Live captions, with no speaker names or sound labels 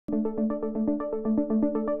Thank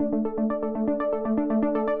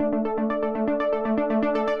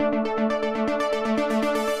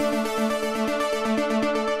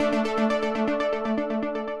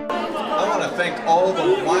all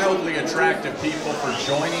the wildly attractive people for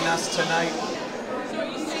joining us tonight.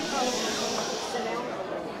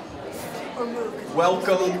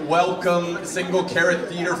 Welcome, welcome, Single Carrot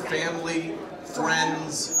Theater family,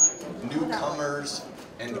 friends, newcomers,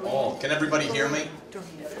 and all. Can everybody hear me?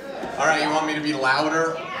 All right, you want me to be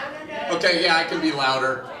louder? Okay, yeah, I can be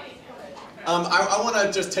louder. I want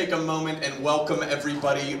to just take a moment and welcome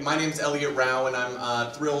everybody. My name's Elliot Rao, and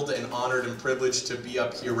I'm thrilled and honored and privileged to be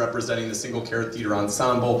up here representing the Single Carrot Theater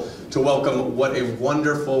Ensemble to welcome what a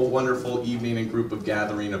wonderful, wonderful evening and group of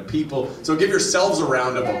gathering of people. So give yourselves a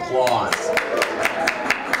round of applause.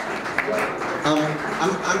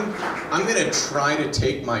 I'm going to try to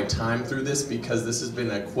take my time through this because this has been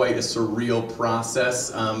quite a surreal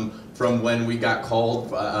process from when we got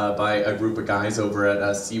called by a group of guys over at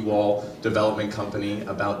a Seawall Development Company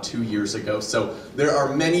about 2 years ago. So there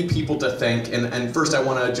are many people to thank, and first I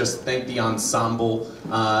want to just thank the ensemble.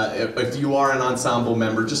 If you are an ensemble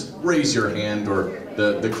member, just raise your hand, or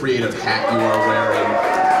the creative hat you are wearing.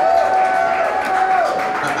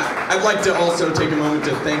 I'd like to also take a moment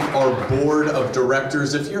to thank our board of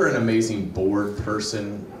directors. If you're an amazing board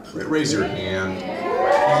person, raise your hand.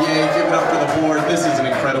 Yay, give it up for the board. This is an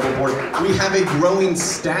incredible board. We have a growing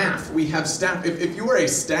staff. We have staff. If you are a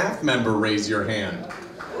staff member, raise your hand.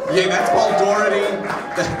 Yay, that's Paul Doherty.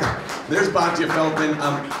 There's Batya Feldman.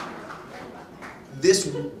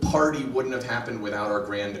 This party wouldn't have happened without our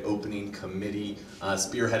grand opening committee,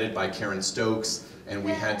 spearheaded by Karen Stokes. And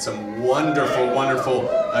we had some wonderful, wonderful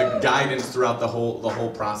guidance throughout the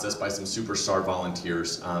whole process by some superstar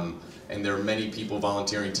volunteers. And there are many people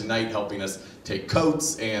volunteering tonight, helping us take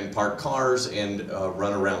coats and park cars and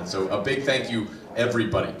run around. So a big thank you,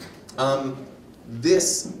 everybody.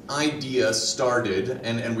 This idea started,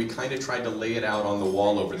 and we kind of tried to lay it out on the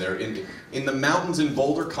wall over there in the mountains in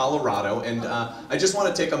Boulder, Colorado. And I just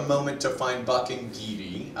want to take a moment to find Buck and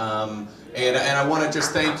Geety. And I want to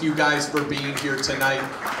just thank you guys for being here tonight.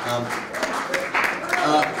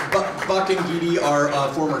 Buck and Geety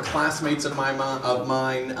are former classmates of mine,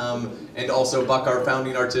 and also Buck, our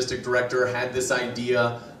founding artistic director, had this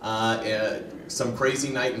idea some crazy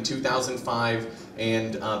night in 2005,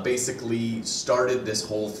 and basically started this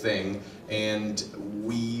whole thing. And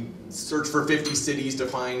we searched for 50 cities to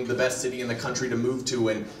find the best city in the country to move to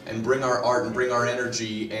and bring our art and bring our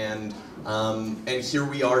energy. And here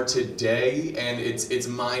we are today, and it's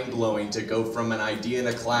mind-blowing to go from an idea in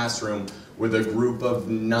a classroom with a group of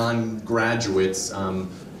non-graduates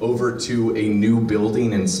over to a new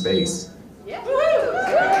building in space. Yeah.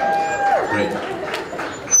 Great.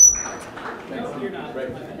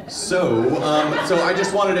 So I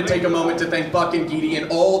just wanted to take a moment to thank Buck and Geety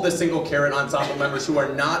and all the Single Carrot Ensemble members who are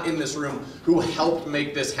not in this room, who helped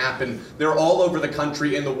make this happen. They're all over the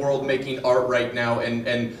country and the world making art right now,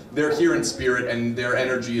 and they're here in spirit, and their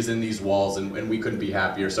energy is in these walls, and we couldn't be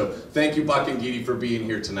happier. So thank you, Buck and Geety, for being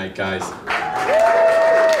here tonight, guys.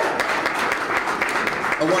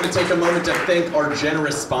 I want to take a moment to thank our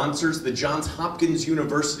generous sponsors, the Johns Hopkins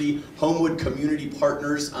University Homewood Community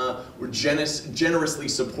Partners, were generously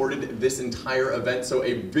supported this entire event. So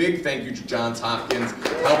a big thank you to Johns Hopkins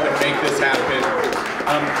helping make this happen.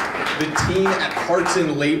 The team at Hearts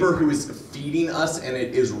and Labor, who is feeding us, and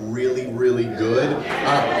it is really, really good.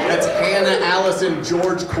 That's Hannah, Allison,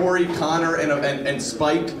 George, Corey, Connor, and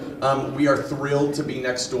Spike. We are thrilled to be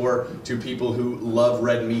next door to people who love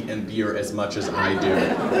red meat and beer as much as I do.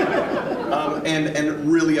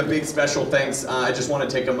 And really a big special thanks. I just want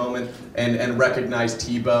to take a moment and recognize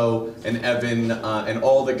Tebow and Evan and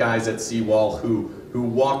all the guys at Seawall who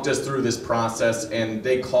walked us through this process, and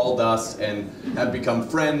they called us and have become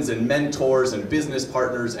friends and mentors and business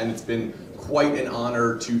partners, and it's been quite an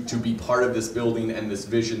honor to be part of this building and this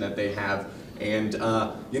vision that they have. And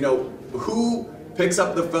you know, who picks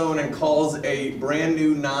up the phone and calls a brand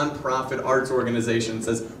new nonprofit arts organization and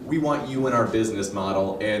says, we want you in our business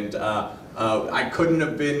model? And I couldn't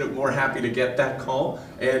have been more happy to get that call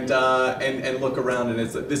and look around, and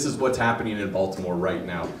this is what's happening in Baltimore right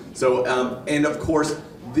now. So and of course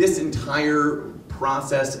this entire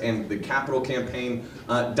process and the Capitol campaign,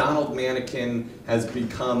 Donald Mannequin has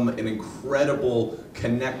become an incredible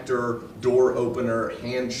connector, door opener,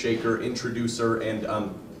 handshaker, introducer, and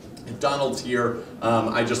Donald's here.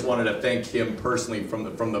 I just wanted to thank him personally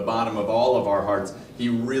from the bottom of all of our hearts. He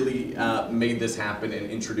really made this happen and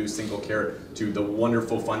introduced Single Carrot to the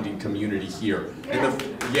wonderful funding community here. And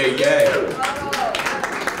yay, yay.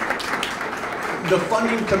 the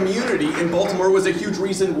funding community in Baltimore was a huge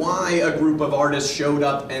reason why a group of artists showed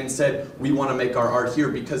up and said, we want to make our art here,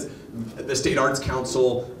 because the State Arts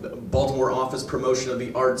Council, the Baltimore Office Promotion of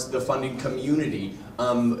the Arts, the funding community,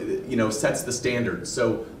 you know, sets the standard.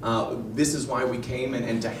 So this is why we came,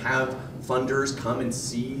 and to have funders come and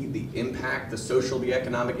see the impact, the social, the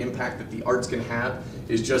economic impact that the arts can have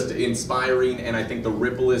is just inspiring, and I think the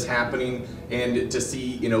ripple is happening. And to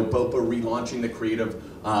see, you know, BOPA relaunching the Creative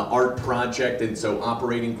Art Project, and so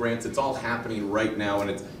operating grants, it's all happening right now,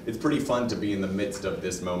 and it's pretty fun to be in the midst of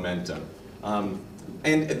this momentum.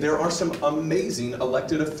 And there are some amazing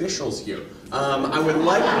elected officials here. I would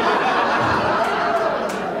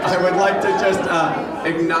like to just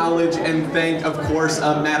acknowledge and thank, of course,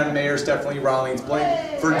 Madam Mayor Stephanie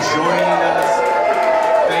Rawlings-Blake for joining us.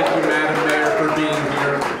 Thank you, Madam Mayor, for being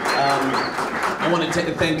here. I want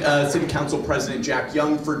to thank City Council President Jack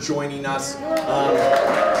Young for joining us.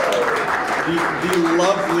 The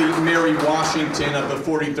lovely Mary Washington of the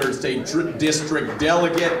 43rd State District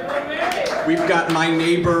Delegate. We've got my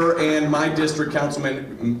neighbor and my district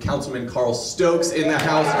Councilman Carl Stokes in the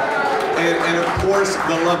house. And of course,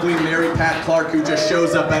 the lovely Mary Pat Clark, who just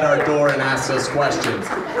shows up at our door and asks us questions.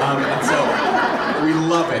 And so we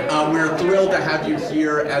love it. We're thrilled to have you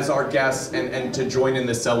here as our guests and to join in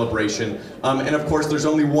this celebration. And of course, there's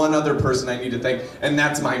only one other person I need to thank, and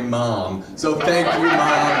that's my mom. So thank you,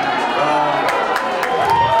 Mom.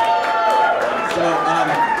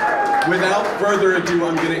 Without further ado,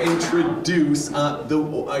 I'm going to introduce a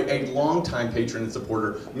longtime patron and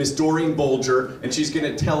supporter, Miss Doreen Bolger, and she's going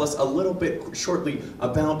to tell us a little bit shortly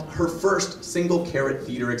about her first Single Carrot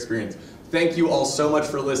theater experience. Thank you all so much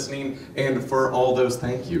for listening and for all those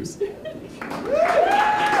thank yous.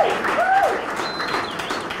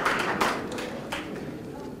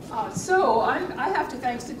 I have to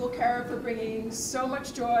thank Single Carrot for bringing so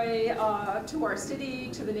much joy to our city,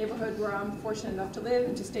 to the neighborhood where I'm fortunate enough to live,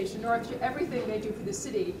 and to Station North, to everything they do for the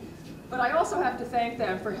city. But I also have to thank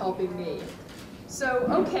them for helping me. So,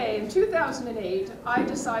 okay, in 2008, I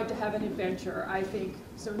decided to have an adventure, I think.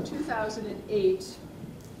 So in 2008,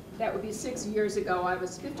 that would be 6 years ago, I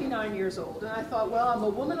was 59 years old, and I thought, well, I'm a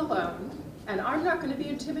woman alone, and I'm not going to be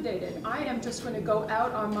intimidated. I am just going to go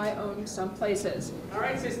out on my own some places. All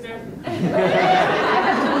right, sister. And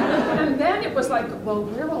then it was like, well,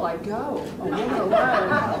 where will I go? A woman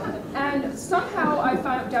alone. And somehow I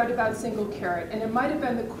found out about Single Carrot, and it might have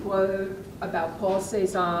been the quote about Paul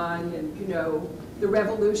Cézanne and, you know, the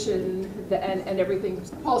revolution and everything.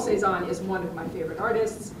 Paul Cézanne is one of my favorite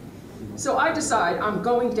artists. So I decide I'm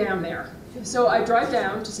going down there. So I drive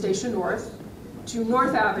down to Station North, to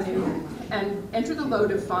North Avenue, and enter the load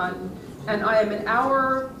of fun, and I am an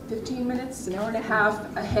hour, 15 minutes, an hour and a half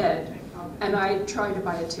ahead, and I try to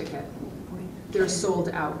buy a ticket. They're sold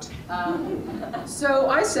out. So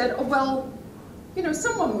I said, oh, well, you know,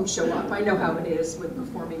 someone will show up. I know how it is with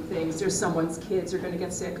performing things. There's someone's kids are going to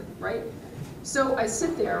get sick, right? So I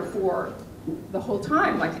sit there for the whole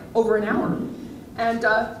time, like over an hour, and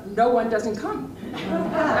no one doesn't come,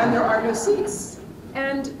 and there are no seats.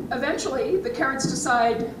 And eventually, the Carrots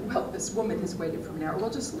decide, well, this woman has waited for an hour, we'll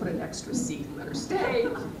just put an extra seat and let her stay.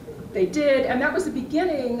 They did, and that was the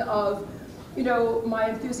beginning of, you know, my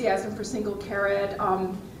enthusiasm for Single Carrot.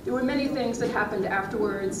 There were many things that happened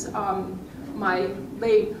afterwards. My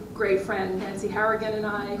late great friend Nancy Harrigan and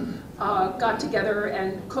I got together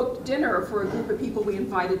and cooked dinner for a group of people we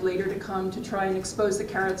invited later to come to try and expose the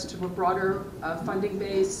Carrots to a broader funding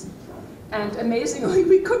base. And amazingly,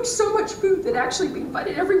 we cooked so much food that actually we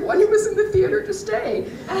invited everyone who was in the theater to stay.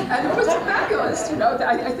 And it was fabulous, you know.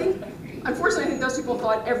 I think, unfortunately, I think those people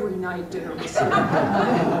thought every night dinner was so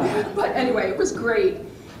good. But anyway, it was great.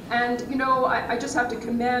 And, you know, I just have to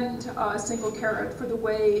commend Single Carrot for the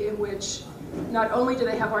way in which not only do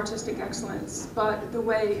they have artistic excellence, but the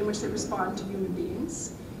way in which they respond to human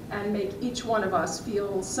beings and make each one of us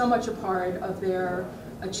feel so much a part of their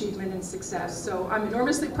achievement and success. So I'm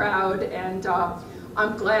enormously proud, and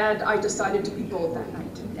I'm glad I decided to be bold that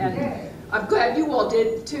night. And I'm glad you all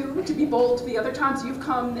did too, to be bold the other times you've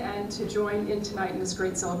come and to join in tonight in this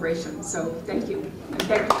great celebration. So thank you. And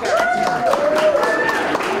thank you, Karen.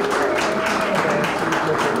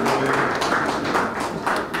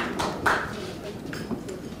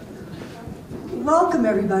 Welcome,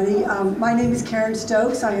 everybody. My name is Karen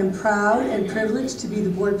Stokes. I am proud and privileged to be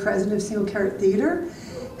the board president of Single Carrot Theater.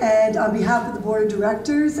 And on behalf of the board of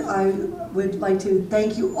directors, I would like to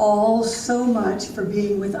thank you all so much for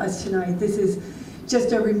being with us tonight. This is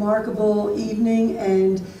just a remarkable evening,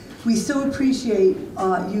 and we so appreciate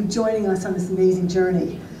you joining us on this amazing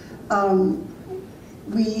journey.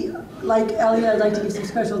 Like Elliot, I'd like to give some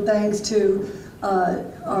special thanks to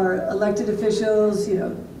our elected officials,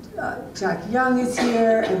 Jack Young is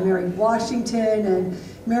here, and Mary Washington, and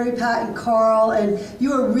Mary Pat and Carl, and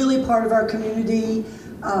you are really part of our community.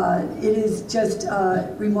 It is just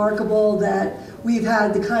remarkable that we've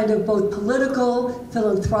had the kind of both political,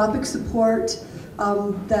 philanthropic support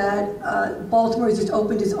that Baltimore has just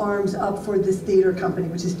opened its arms up for this theater company,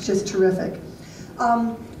 which is just terrific.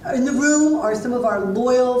 In the room are some of our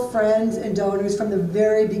loyal friends and donors from the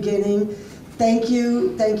very beginning. Thank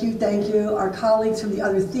you, thank you, thank you. Our colleagues from the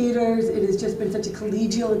other theaters, it has just been such a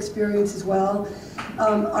collegial experience as well.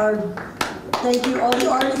 Thank you, all the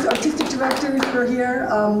artists, artistic directors who are here.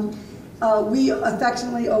 We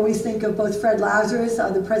affectionately always think of both Fred Lazarus,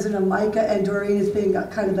 the president of MICA, and Doreen as being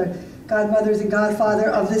kind of the godmothers and godfather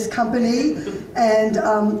of this company. And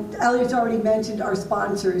Elliot's already mentioned our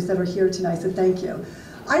sponsors that are here tonight, so thank you.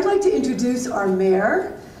 I'd like to introduce our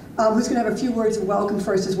mayor, who's going to have a few words of welcome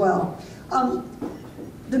first as well.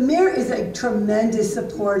 The mayor is a tremendous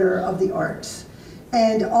supporter of the arts.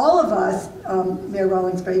 And all of us, Mayor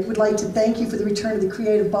Rawlings-Blake, would like to thank you for the return of the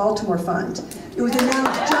Creative Baltimore Fund. It was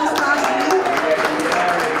announced just last week.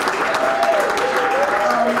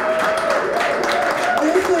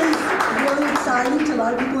 This is really exciting to a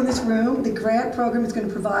lot of people in this room. The grant program is going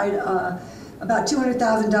to provide about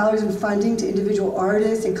 $200,000 in funding to individual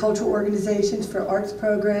artists and cultural organizations for arts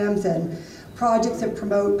programs and projects that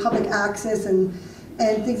promote public access and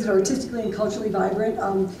things that are artistically and culturally vibrant.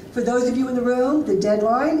 For those of you in the room, the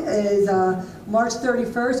deadline is March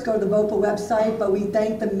 31st. Go to the VOPA website, but we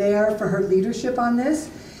thank the mayor for her leadership on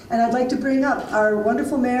this. And I'd like to bring up our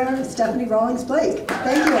wonderful mayor, Stephanie Rawlings-Blake.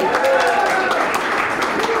 Thank you.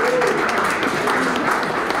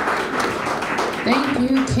 Thank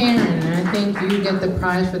you, Karen. I think you get the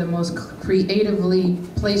prize for the most creatively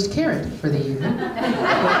placed carrot for the evening.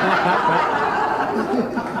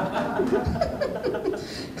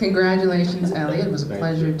 Congratulations, Elliot. It was a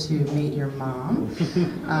pleasure to meet your mom.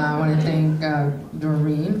 I want to thank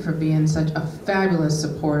Doreen for being such a fabulous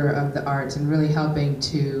supporter of the arts and really helping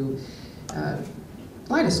to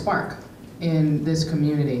light a spark in this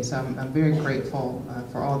community. So I'm very grateful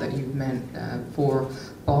for all that you've meant for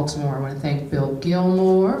Baltimore. I want to thank Bill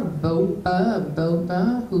Gilmore,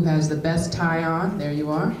 Bopa, who has the best tie on. There you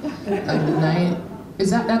are. Of the night.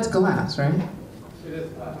 That's glass, right? It is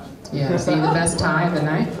glass. Yeah, see, the best tie of the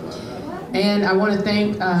night. And I want to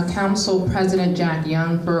thank Council President Jack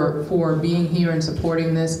Young for being here and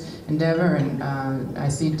supporting this endeavor. And I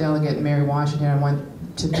see Delegate Mary Washington. I want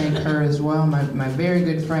to thank her as well. My very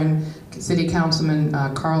good friend, City Councilman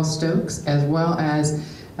Carl Stokes, as well as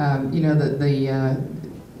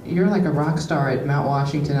you're like a rock star at Mount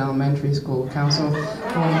Washington Elementary School, Council.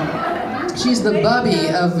 She's the bubby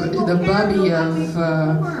of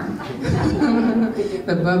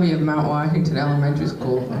Mount Washington Elementary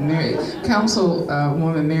School.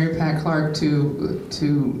 Councilwoman Mary Pat Clark,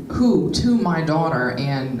 to my daughter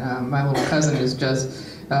and my little cousin is just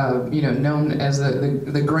known as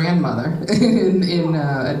the grandmother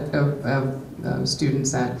of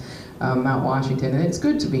students at Mount Washington, and it's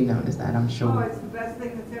good to be known as that, I'm sure. Oh, it's the best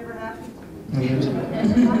thing that's ever happened.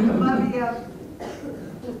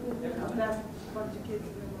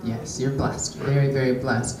 Yes, you're blessed. Very, very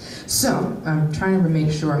blessed. So, I'm trying to make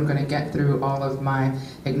sure I'm going to get through all of my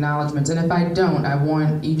acknowledgments, and if I don't, I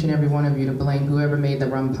want each and every one of you to blame whoever made the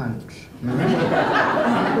rum punch.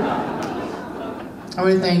 I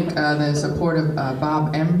want to thank the support of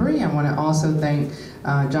Bob Embry. I want to also thank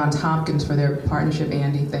Johns Hopkins for their partnership.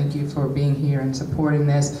 Andy, thank you for being here and supporting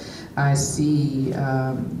this. I see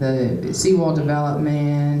the Seawall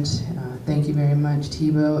Development. Thank you very much,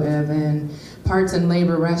 Tebow, Evan. Parts and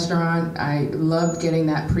Labor Restaurant. I loved getting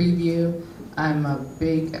that preview. I'm a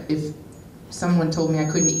big, if someone told me I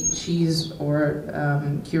couldn't eat cheese or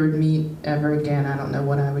cured meat ever again, I don't know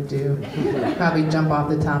what I would do. Probably jump off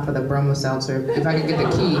the top of the Bromo Seltzer. If I could get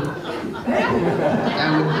the key,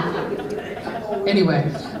 I would.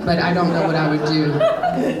 Anyway, but I don't know what I would do.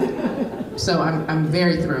 So I'm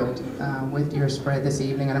very thrilled with your spread this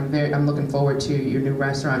evening, and I'm looking forward to your new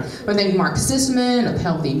restaurant. But I thank Mark Sisman of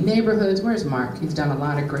Healthy Neighborhoods. Where's Mark? He's done a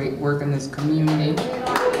lot of great work in this community.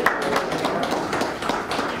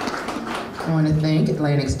 I want to thank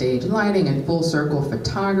Atlantic Stage Lighting and Full Circle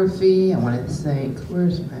Photography. I want to thank,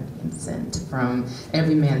 where's my Vincent, from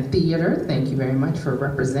Everyman Theater. Thank you very much for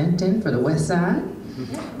representing for the West Side.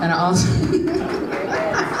 And I also,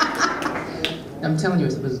 I'm telling you,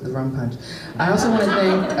 it was the rum punch. I also want to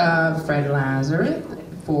thank Fred Lazarus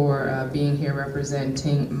for being here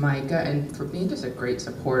representing MICA and for being just a great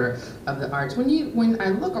supporter of the arts. When I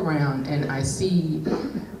look around and I see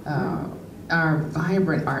our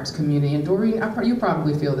vibrant arts community. And Doreen, you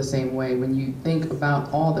probably feel the same way when you think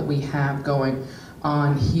about all that we have going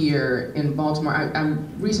on here in Baltimore. I'm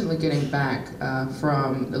recently getting back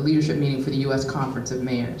from the leadership meeting for the U.S. Conference of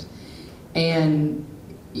Mayors. And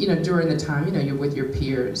during the time, you're with your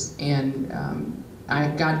peers. And I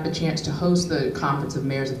got a chance to host the Conference of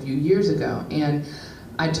Mayors a few years ago. And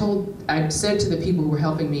I said to the people who were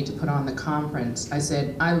helping me to put on the conference, I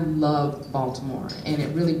said, I love Baltimore, and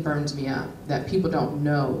it really burns me up that people don't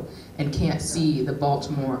know and can't see the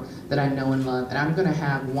Baltimore that I know and love. And I'm gonna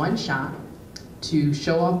have one shot to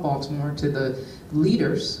show off Baltimore to the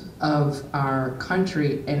leaders of our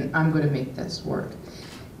country, and I'm gonna make this work.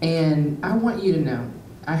 And I want you to know,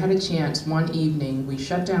 I had a chance one evening, we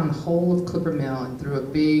shut down the whole of Clipper Mill and threw a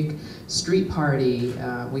big street party.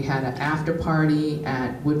 We had an after party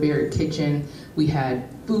at Woodbury Kitchen. We had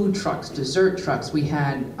food trucks, dessert trucks. We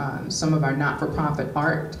had some of our not-for-profit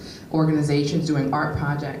art organizations doing art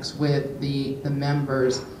projects with the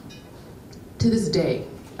members. To this day,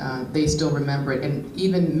 they still remember it, and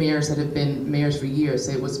even mayors that have been mayors for years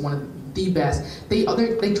say it was one of the best.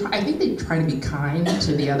 I think they try to be kind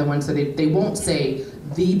to the other ones, so they won't say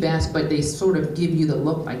the best, but they sort of give you the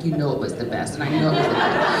look like it was the best, and I know it was the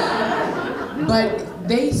best. But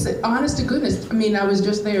they said, honest to goodness, I was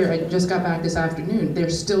just there, I just got back this afternoon, they're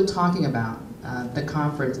still talking about the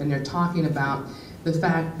conference, and they're talking about the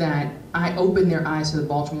fact that I opened their eyes to the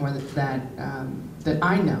Baltimore that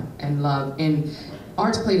I know and love, and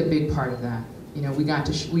arts played a big part of that.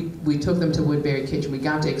 We took them to Woodbury Kitchen. We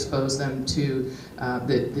got to expose them to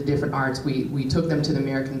the different arts. We took them to the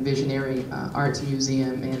American Visionary Arts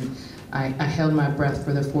Museum, and I held my breath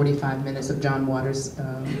for the 45 minutes of John Waters'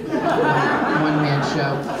 one-man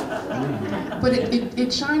show. But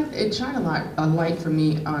it shined a light for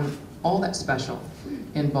me on all that's special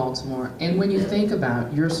in Baltimore. And when you think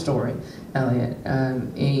about your story, Elliot,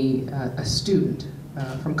 a student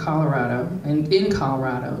from Colorado, and in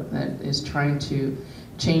Colorado, that is trying to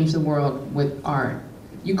change the world with art.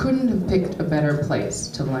 You couldn't have picked a better place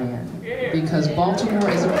to land, because Baltimore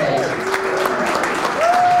is a place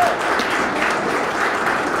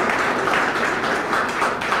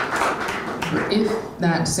where if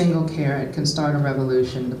that single carrot can start a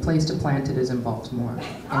revolution, the place to plant it is in Baltimore.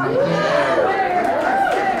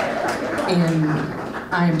 And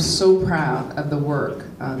I am so proud of the work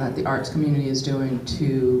that the arts community is doing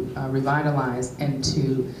to revitalize and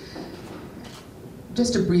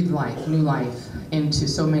just to breathe life, new life, into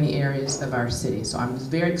so many areas of our city. So I'm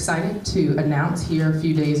very excited to announce here a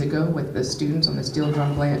few days ago with the students on the Steel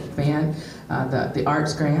Drum Band, the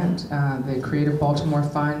Arts Grant, the Creative Baltimore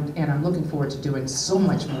Fund, and I'm looking forward to doing so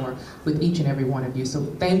much more with each and every one of you. So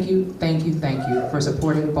thank you, thank you, thank you for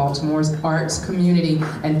supporting Baltimore's arts community,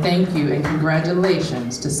 and thank you and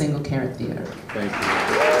congratulations to Single Carrot Theater. Thank you.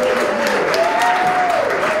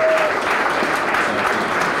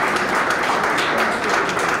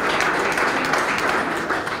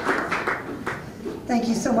 Thank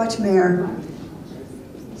you so much, Mayor.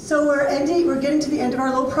 So we're getting to the end of our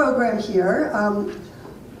little program here.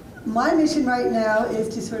 My mission right now is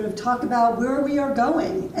to sort of talk about where we are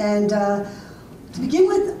going. And to begin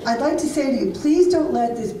with, I'd like to say to you, please don't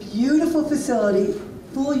let this beautiful facility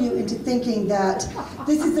fool you into thinking that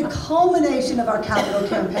this is the culmination of our capital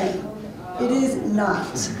campaign. It is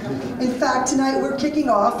not. In fact, tonight we're kicking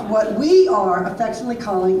off what we are affectionately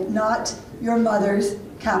calling Not Your Mother's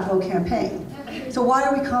Capital Campaign. So why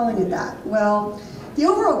are we calling it that? Well, the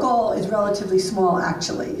overall goal is relatively small,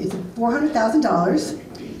 actually. It's $400,000,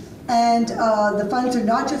 and the funds are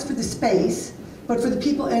not just for the space, but for the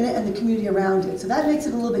people in it and the community around it. So that makes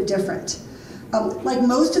it a little bit different. Like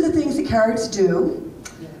most of the things that Carrots do,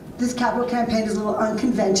 this capital campaign is a little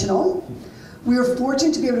unconventional. We were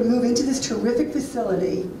fortunate to be able to move into this terrific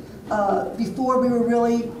facility before we were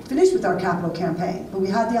really finished with our capital campaign. But we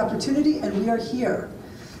had the opportunity, and we are here.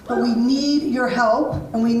 But we need your help,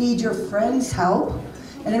 and we need your friends' help,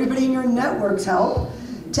 and everybody in your network's help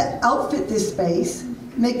to outfit this space,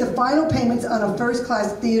 make the final payments on a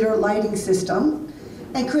first-class theater lighting system,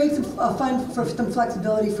 and create a fund for some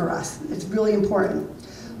flexibility for us. It's really important.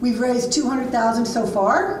 We've raised $200,000 so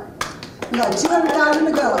far. We got $200,000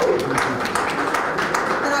 to go.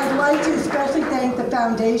 And I'd like to especially thank the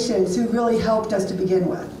foundations who really helped us to begin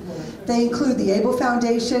with. They include the Able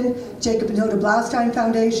Foundation, Jacob and Hilda Blaustein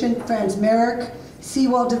Foundation, Franz Merrick,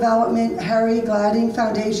 Seawall Development, Harry Gladding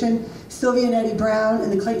Foundation, Sylvia and Eddie Brown,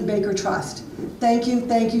 and the Clayton Baker Trust. Thank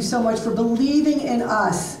you so much for believing in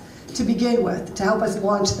us to begin with, to help us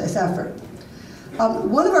launch this effort.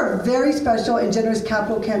 One of our very special and generous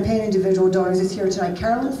capital campaign individual donors is here tonight,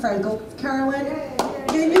 Carolyn Frankel. Carolyn,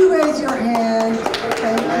 Can you raise your hand?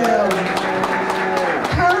 Thank you.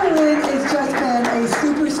 Carolyn has just been a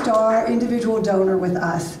superstar individual donor with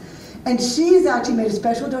us. And she has actually made a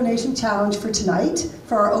special donation challenge for tonight,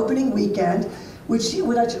 for our opening weekend, which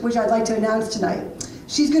I'd like to announce tonight.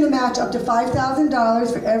 She's going to match up to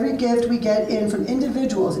 $5,000 for every gift we get in from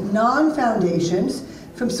individuals, non-foundations,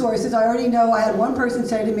 from sources. I already know, I had one person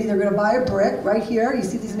say to me they're going to buy a brick right here. You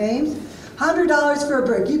see these names? $100 for a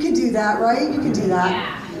brick. You can do that, right? You can do that.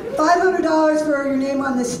 Yeah. $500 for your name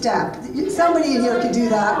on this step. Somebody in here can do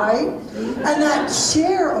that, right? And that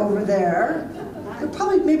chair over there,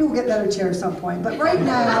 probably, maybe we'll get another chair at some point, but right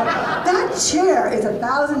now, that chair is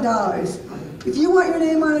 $1,000. If you want your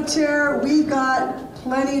name on a chair, we've got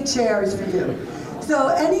plenty of chairs for you. So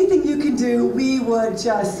anything you can do, we would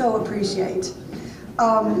just so appreciate.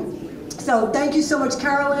 So thank you so much,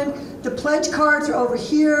 Carolyn. The pledge cards are over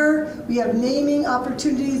here. We have naming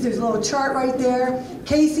opportunities. There's a little chart right there.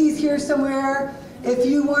 Casey's here somewhere. If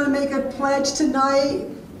you want to make a pledge tonight,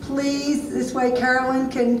 please, this way Carolyn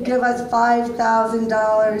can give us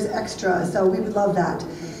 $5,000 extra, so we would love that.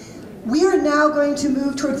 We are now going to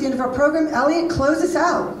move towards the end of our program. Elliot, close us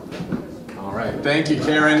out. All right, thank you,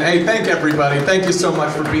 Karen. Hey, thank everybody. Thank you so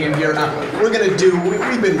much for being here. We're gonna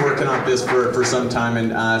we've been working on this for some time,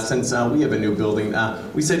 and since we have a new building,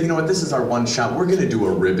 we said, you know what, this is our one shot. We're gonna do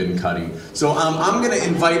a ribbon cutting. So I'm gonna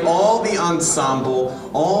invite all the ensemble,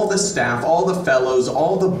 all the staff, all the fellows,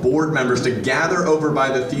 all the board members to gather over by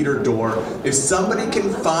the theater door. If somebody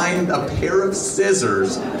can find a pair of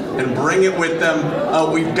scissors and bring it with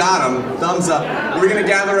them, we've got them. Thumbs up. We're gonna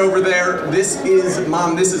gather over there. This is,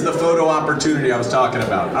 Mom, this is the photo opportunity I was talking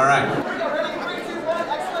about. All right.